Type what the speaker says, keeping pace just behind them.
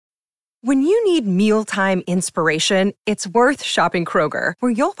When you need mealtime inspiration, it's worth shopping Kroger,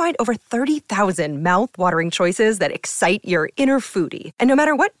 where you'll find over 30,000 mouth-watering choices that excite your inner foodie. And no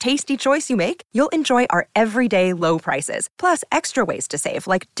matter what tasty choice you make, you'll enjoy our everyday low prices, plus extra ways to save,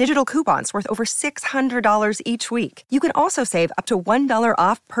 like digital coupons worth over $600 each week. You can also save up to $1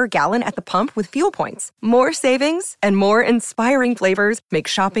 off per gallon at the pump with fuel points. More savings and more inspiring flavors make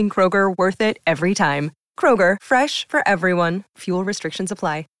shopping Kroger worth it every time. Kroger, fresh for everyone. Fuel restrictions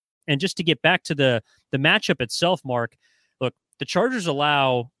apply. And just to get back to the matchup itself, Mark, look, the Chargers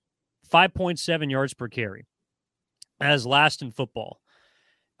allow 5.7 yards per carry as last in football.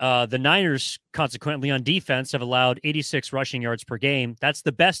 The Niners, consequently, on defense have allowed 86 rushing yards per game. That's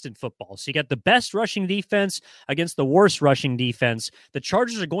the best in football. So you got the best rushing defense against the worst rushing defense. The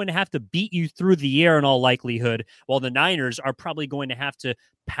Chargers are going to have to beat you through the air in all likelihood, while the Niners are probably going to have to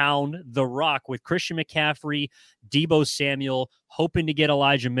pound the rock with Christian McCaffrey, Deebo Samuel, hoping to get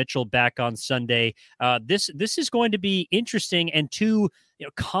Elijah Mitchell back on Sunday. This is going to be interesting, and two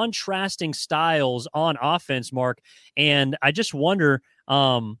contrasting styles on offense, Mark. And I just wonder,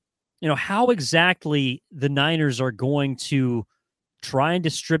 how exactly the Niners are going to try and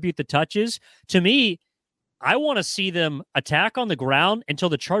distribute the touches. To me, I want to see them attack on the ground until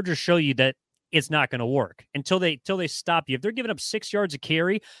the Chargers show you that it's not going to work, until they stop you. If they're giving up 6 yards a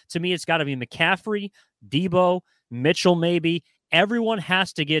carry, to me, it's got to be McCaffrey, Deebo, Mitchell, maybe. Everyone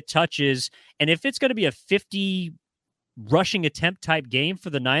has to get touches. And if it's going to be a 50 rushing attempt type game for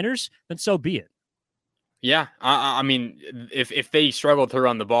the Niners, then so be it. Yeah, I mean, if they struggle to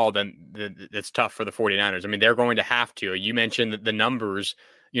run the ball, then it's tough for the 49ers. I mean, they're going to have to. You mentioned the numbers,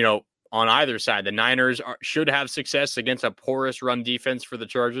 on either side. The Niners should have success against a porous run defense for the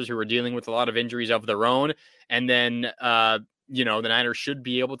Chargers, who are dealing with a lot of injuries of their own. And then, the Niners should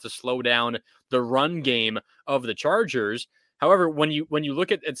be able to slow down the run game of the Chargers. However, when you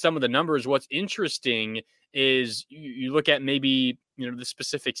look at some of the numbers, what's interesting is you look at maybe, the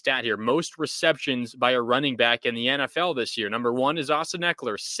specific stat here. Most receptions by a running back in the NFL this year. Number one is Austin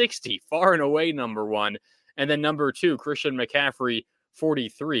Eckler, 60, far and away number one. And then number two, Christian McCaffrey,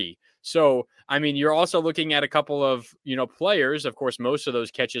 43. So, I mean, you're also looking at a couple of, players. Of course, most of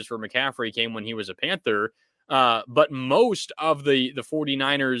those catches for McCaffrey came when he was a Panther. But most of the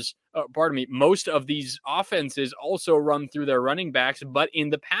 49ers, most of these offenses also run through their running backs, but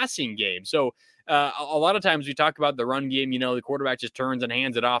in the passing game. So a lot of times we talk about the run game, the quarterback just turns and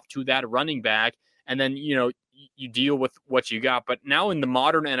hands it off to that running back. And then, you deal with what you got. But now in the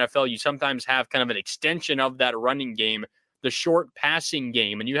modern NFL, you sometimes have kind of an extension of that running game, the short passing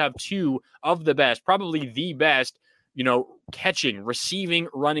game. And you have two of the best, probably the best, catching, receiving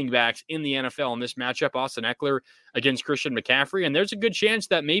running backs in the NFL in this matchup, Austin Eckler against Christian McCaffrey. And there's a good chance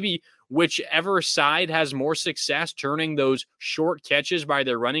that maybe whichever side has more success turning those short catches by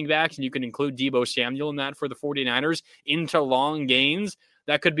their running backs, and you can include Deebo Samuel in that for the 49ers, into long gains,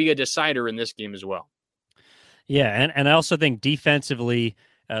 that could be a decider in this game as well. Yeah, and I also think defensively,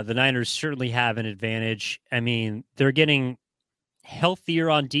 the Niners certainly have an advantage. I mean, they're getting healthier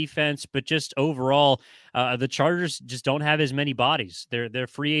on defense, but just overall, the Chargers just don't have as many bodies. Their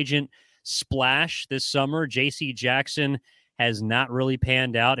free agent splash this summer, J.C. Jackson, has not really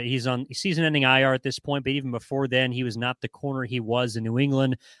panned out. He's on season-ending IR at this point, but even before then, he was not the corner he was in New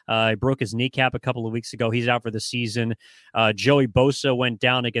England. He broke his kneecap a couple of weeks ago. He's out for the season. Joey Bosa went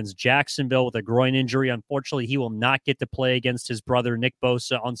down against Jacksonville with a groin injury. Unfortunately, he will not get to play against his brother, Nick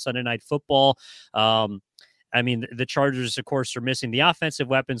Bosa, on Sunday Night Football. I mean, the Chargers, of course, are missing the offensive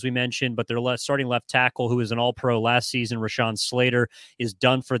weapons we mentioned, but their starting left tackle, who was an all-pro last season, Rashawn Slater, is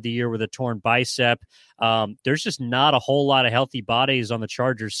done for the year with a torn bicep. There's just not a whole lot of healthy bodies on the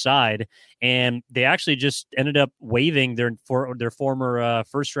Chargers side, and they actually just ended up waiving their former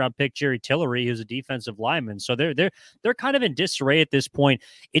first-round pick, Jerry Tillery, who's a defensive lineman. So they're kind of in disarray at this point.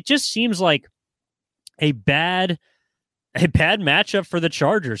 It just seems like a bad matchup for the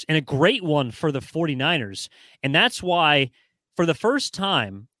Chargers and a great one for the 49ers. And that's why, for the first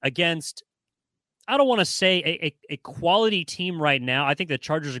time against, I don't want to say a quality team right now, I think the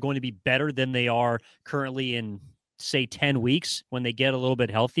Chargers are going to be better than they are currently in, say, 10 weeks when they get a little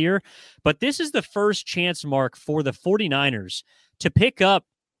bit healthier. But this is the first chance, Mark, for the 49ers to pick up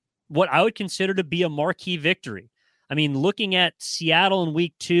what I would consider to be a marquee victory. I mean, looking at Seattle in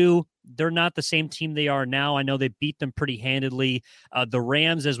week 2, they're not the same team they are now. I know they beat them pretty handedly. The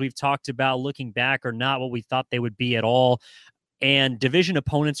Rams, as we've talked about, looking back, are not what we thought they would be at all. And division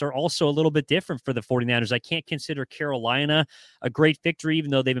opponents are also a little bit different for the 49ers. I can't consider Carolina a great victory,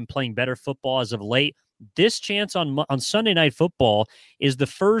 even though they've been playing better football as of late. This chance on Sunday Night Football is the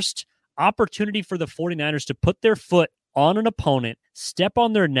first opportunity for the 49ers to put their foot on an opponent, step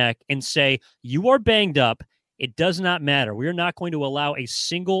on their neck, and say, you are banged up. It does not matter. We are not going to allow a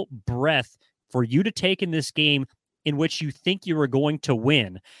single breath for you to take in this game in which you think you are going to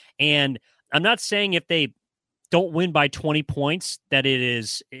win. And I'm not saying if they don't win by 20 points that it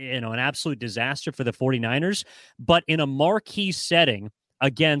is, an absolute disaster for the 49ers, but in a marquee setting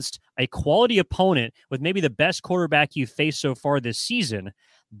against a quality opponent with maybe the best quarterback you've faced so far this season,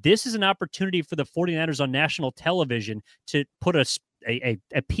 this is an opportunity for the 49ers on national television to put a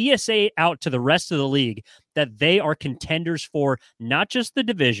PSA out to the rest of the league that they are contenders for not just the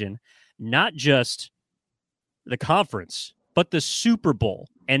division, not just the conference, but the Super Bowl.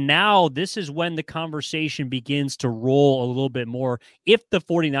 And now this is when the conversation begins to roll a little bit more if the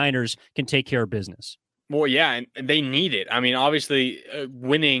 49ers can take care of business. Well, yeah, and they need it. I mean, obviously,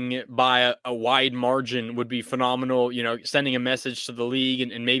 winning by a wide margin would be phenomenal, sending a message to the league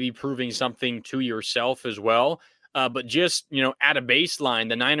and maybe proving something to yourself as well. But just, at a baseline,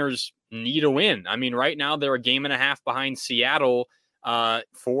 the Niners need a win. I mean, right now they're a game and a half behind Seattle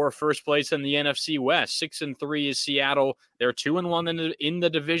for first place in the NFC West. 6-3 is Seattle. They're 2-1 in the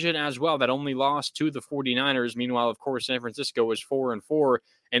division as well. That only lost to the 49ers. Meanwhile, of course, San Francisco is 4-4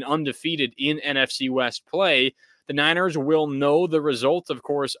 and undefeated in NFC West play. The Niners will know the result, of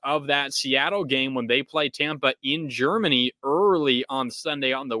course, of that Seattle game when they play Tampa in Germany early on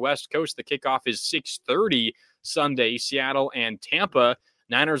Sunday on the West Coast. The kickoff is 6:30 Sunday, Seattle and Tampa.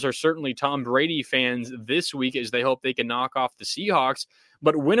 Niners are certainly Tom Brady fans this week as they hope they can knock off the Seahawks.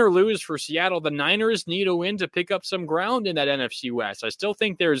 But win or lose for Seattle, the Niners need a win to pick up some ground in that NFC West. I still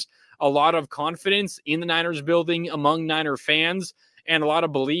think there's a lot of confidence in the Niners building among Niner fans and a lot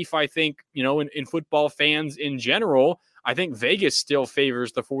of belief, I think, in football fans in general. I think Vegas still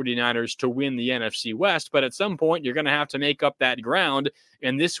favors the 49ers to win the NFC West, but at some point you're going to have to make up that ground,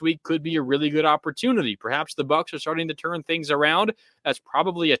 and this week could be a really good opportunity. Perhaps the Bucs are starting to turn things around. That's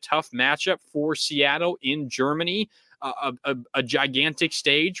probably a tough matchup for Seattle in Germany, a gigantic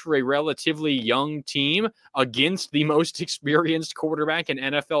stage for a relatively young team against the most experienced quarterback in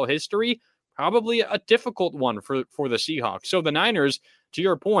NFL history. Probably a difficult one for the Seahawks. So the Niners, to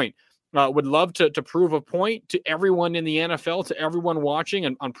your point, would love to prove a point to everyone in the NFL, to everyone watching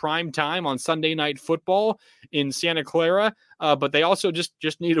on prime time on Sunday Night Football in Santa Clara. But they also just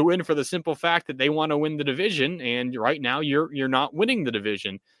need a win for the simple fact that they want to win the division. And right now you're not winning the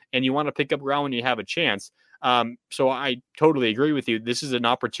division, and you want to pick up ground when you have a chance. So I totally agree with you. This is an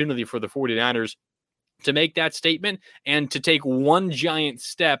opportunity for the 49ers to make that statement and to take one giant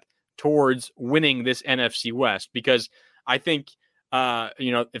step towards winning this NFC West, because I think,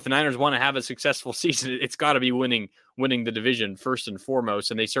 if the Niners want to have a successful season, it's got to be winning the division first and foremost.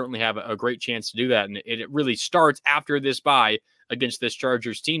 And they certainly have a great chance to do that. And it really starts after this bye against this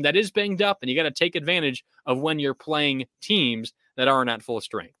Chargers team that is banged up. And you got to take advantage of when you're playing teams that aren't at full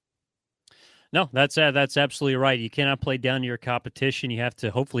strength. No, that's absolutely right. You cannot play down to your competition. You have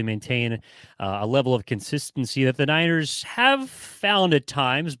to hopefully maintain a level of consistency that the Niners have found at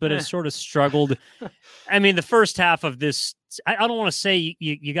times, but has sort of struggled. I mean, the first half of this, I don't want to say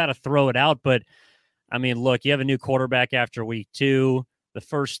you got to throw it out, but I mean, look, you have a new quarterback after week 2, the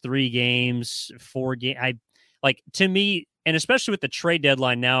first 3 games, 4 games. To me, and especially with the trade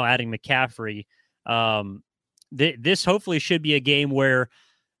deadline now adding McCaffrey, this hopefully should be a game where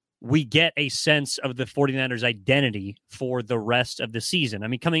we get a sense of the 49ers identity for the rest of the season. I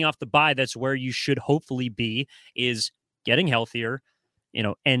mean, coming off the bye, that's where you should hopefully be, is getting healthier,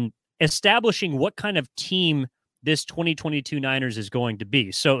 and establishing what kind of team this 2022 Niners is going to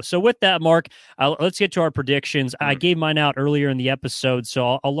be. So with that, Mark, let's get to our predictions. I gave mine out earlier in the episode,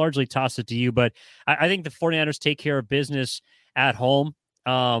 so I'll largely toss it to you, but I think the 49ers take care of business at home.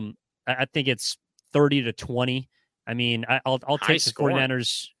 I think it's 30-20. I mean, I'll take the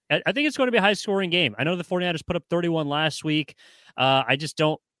 49ers. I think it's going to be a high-scoring game. I know the 49ers put up 31 last week. I just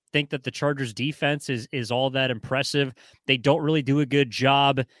don't think that the Chargers' defense is all that impressive. They don't really do a good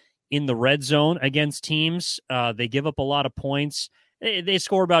job in the red zone against teams. They give up a lot of points. They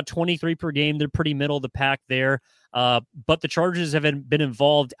score about 23 per game. They're pretty middle of the pack there. But the Chargers have been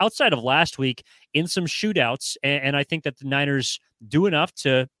involved outside of last week in some shootouts, and I think that the Niners do enough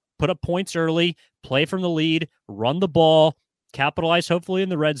to put up points early, play from the lead, run the ball, capitalize hopefully in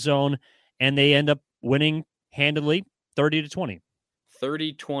the red zone, and they end up winning handily 30-20.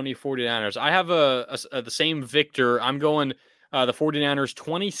 30-20 49ers. I have the same victor. I'm going the 49ers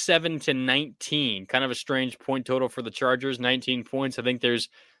 27-19. Kind of a strange point total for the Chargers, 19 points. I think there's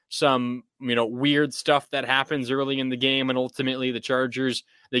some, weird stuff that happens early in the game, and ultimately the Chargers,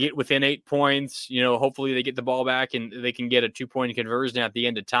 they get within 8 points. Hopefully they get the ball back and they can get a 2-point conversion at the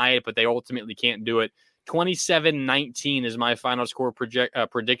end to tie it, but they ultimately can't do it. 27-19 is my final score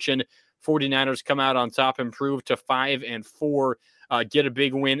prediction. 49ers come out on top, improve to 5-4, get a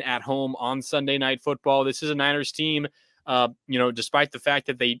big win at home on Sunday Night Football. This is a Niners team, despite the fact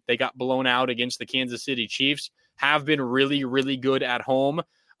that they got blown out against the Kansas City Chiefs, have been really, really good at home.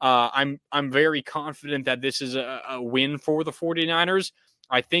 I'm very confident that this is a win for the 49ers.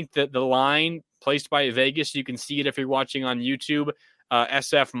 I think that the line placed by Vegas, you can see it if you're watching on YouTube,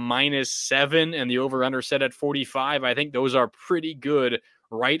 SF -7 and the over-under set at 45. I think those are pretty good,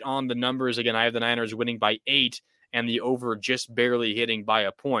 right on the numbers. Again, I have the Niners winning by 8 and the over just barely hitting by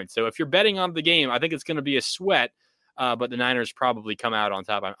a point. So if you're betting on the game, I think it's going to be a sweat, but the Niners probably come out on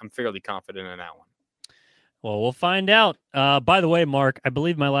top. I'm fairly confident in that one. Well, we'll find out. By the way, Mark, I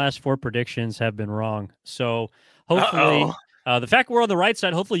believe my last 4 predictions have been wrong. So hopefully, the fact we're on the right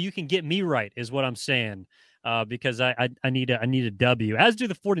side, hopefully you can get me right is what I'm saying. Because I need a W, as do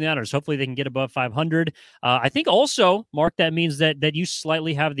the 49ers. Hopefully they can get above 500. I think also, Mark, that means that you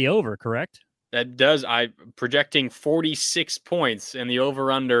slightly have the over, correct? That does. I'm projecting 46 points and the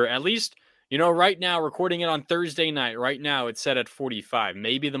over-under, at least, right now, recording it on Thursday night, right now it's set at 45.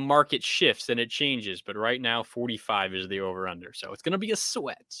 Maybe the market shifts and it changes, but right now 45 is the over-under. So it's going to be a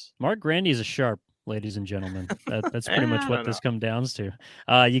sweat. Mark Grandy is a sharp, ladies and gentlemen. That's pretty much what this comes down to.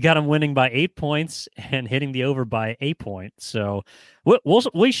 You got him winning by 8 points and hitting the over by a point. So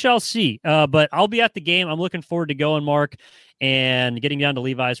we shall see. But I'll be at the game. I'm looking forward to going, Mark, and getting down to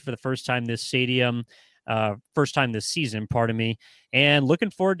Levi's for the first time this season, pardon me, and looking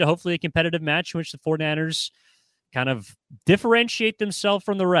forward to hopefully a competitive match in which the 49ers kind of differentiate themselves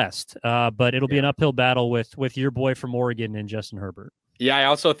from the rest. But it'll be an uphill battle with your boy from Oregon and Justin Herbert. Yeah, I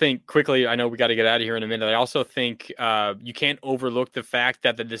also think quickly, I know we got to get out of here in a minute. I also think you can't overlook the fact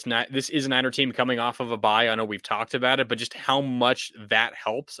that this is a Niner team coming off of a bye. I know we've talked about it, but just how much that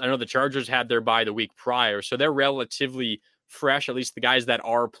helps. I know the Chargers had their bye the week prior, so they're relatively fresh, at least the guys that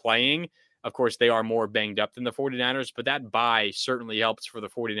are playing. Of course, they are more banged up than the 49ers, but that bye certainly helps for the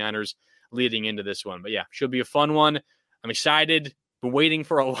 49ers leading into this one. But yeah, should be a fun one. I'm excited. Been waiting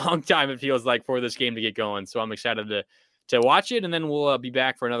for a long time, it feels like, for this game to get going. So I'm excited to watch it, and then we'll be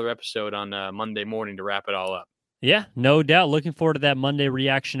back for another episode on Monday morning to wrap it all up. Yeah, no doubt. Looking forward to that Monday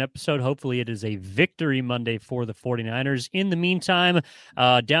reaction episode. Hopefully it is a victory Monday for the 49ers. In the meantime,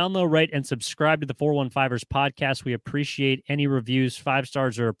 download, rate, and subscribe to the 415ers podcast. We appreciate any reviews. 5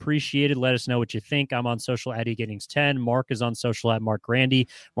 stars are appreciated. Let us know what you think. I'm on social at eGettings10. Mark is on social at Mark Grandy.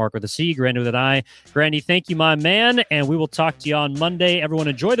 Mark with a C, Grandy with an I. Grandy, thank you, my man, and we will talk to you on Monday. Everyone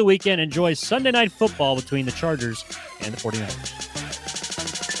enjoy the weekend. Enjoy Sunday Night Football between the Chargers and the 49ers.